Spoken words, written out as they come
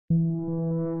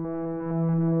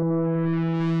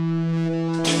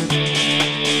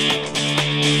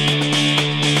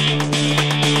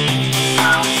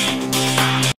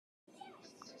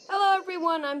Hello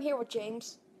everyone, I'm here with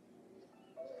James.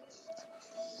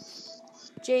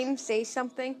 James, say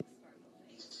something.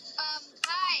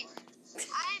 Hi.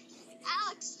 I'm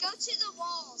Alex. Go to the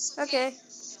walls. Okay.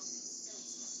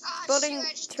 Building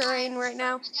terrain right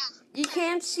now. You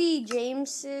can't see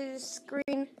James's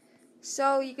screen,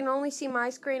 so you can only see my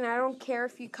screen. I don't care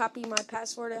if you copy my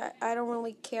password. I don't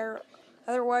really care.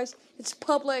 Otherwise, it's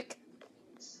public.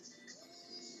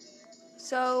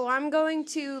 So I'm going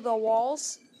to the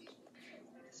walls.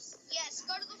 Yes,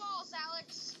 go to the walls,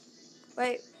 Alex.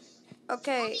 Wait.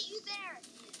 Okay. I'll meet you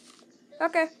there.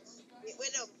 Okay.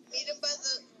 Wait, no. Meet him by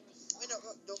the... Wait, no,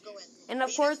 don't go in. And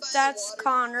of course, that's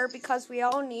Connor, because we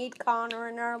all need Connor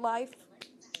in our life.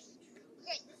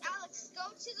 Okay, Alex, go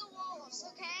to the walls,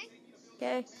 okay?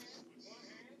 Okay.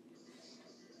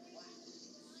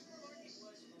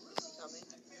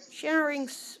 Sharing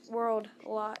world a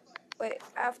lot. Wait,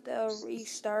 I have to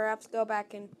restart. I have to go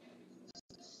back and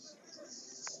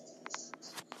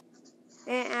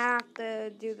I have to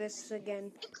do this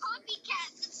again. You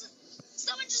copycat.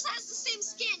 Someone just has the same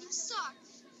skin. You suck.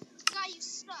 Guy, you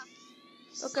suck.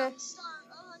 Okay. Star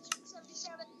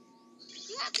 177.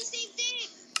 You have the same thing.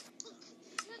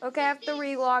 Okay, I have to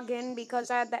re-log in because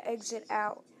I had to exit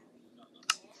out.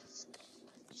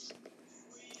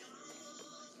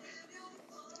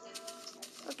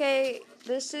 Okay,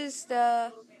 this is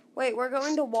the... Wait, we're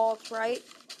going to walls, right?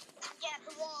 Yeah,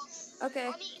 the walls. Okay.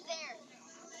 I'll meet you there.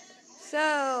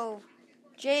 So,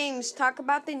 James, talk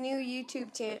about the new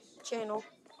YouTube channel.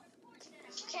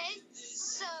 Okay,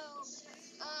 so,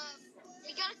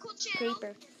 we got a cool channel.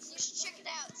 Paper. You should check it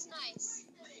out. It's nice.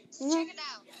 Mm-hmm. Check it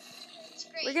out. It's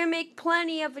great. We're going to make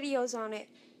plenty of videos on it.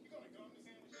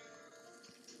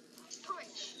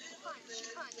 Punch.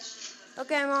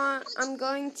 Okay, I'm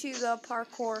going to the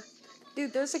parkour.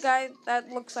 Dude, there's a guy that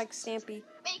looks like Stampy.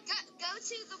 Wait, go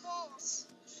to the walls.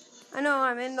 I know,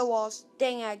 I'm in the walls.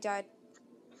 Dang, I died.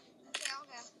 Okay, I'll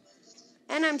go.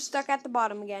 And I'm stuck at the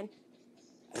bottom again.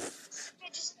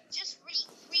 Okay, just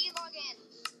re-log in.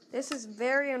 This is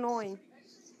very annoying.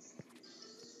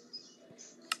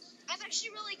 I'm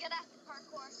actually really good at the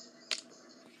parkour.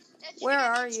 Where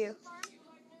are you?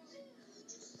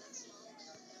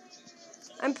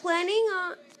 I'm planning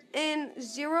on in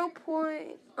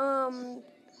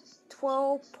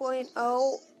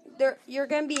 0.12.0. You're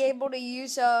gonna be able to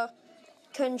use a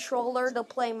controller to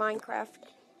play Minecraft.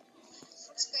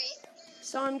 That's great.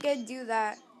 So I'm gonna do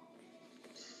that.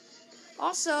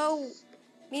 Also,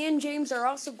 me and James are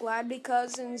also glad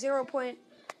because in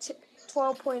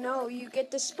 0.12.0 you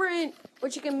get the sprint,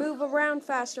 which you can move around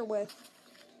faster with.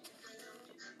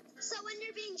 So when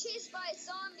you're being chased by a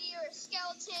zombie or a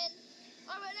skeleton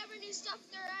or whatever new stuff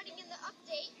they're adding in the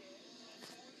update,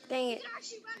 Dang you it. can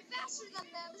actually run faster than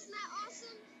them. Isn't that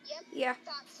awesome? Yep. Yeah.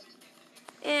 Thought so.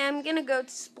 And I'm gonna go to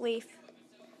Spleef.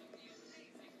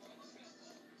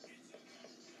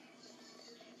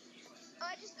 Oh,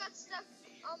 I just got stuck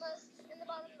almost in the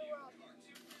bottom of the world.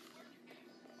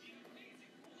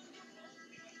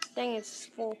 Dang, it's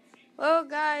full. Well,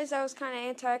 guys, that was kind of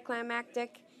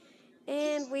anticlimactic.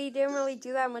 And we didn't really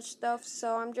do that much stuff,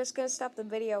 so I'm just gonna stop the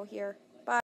video here.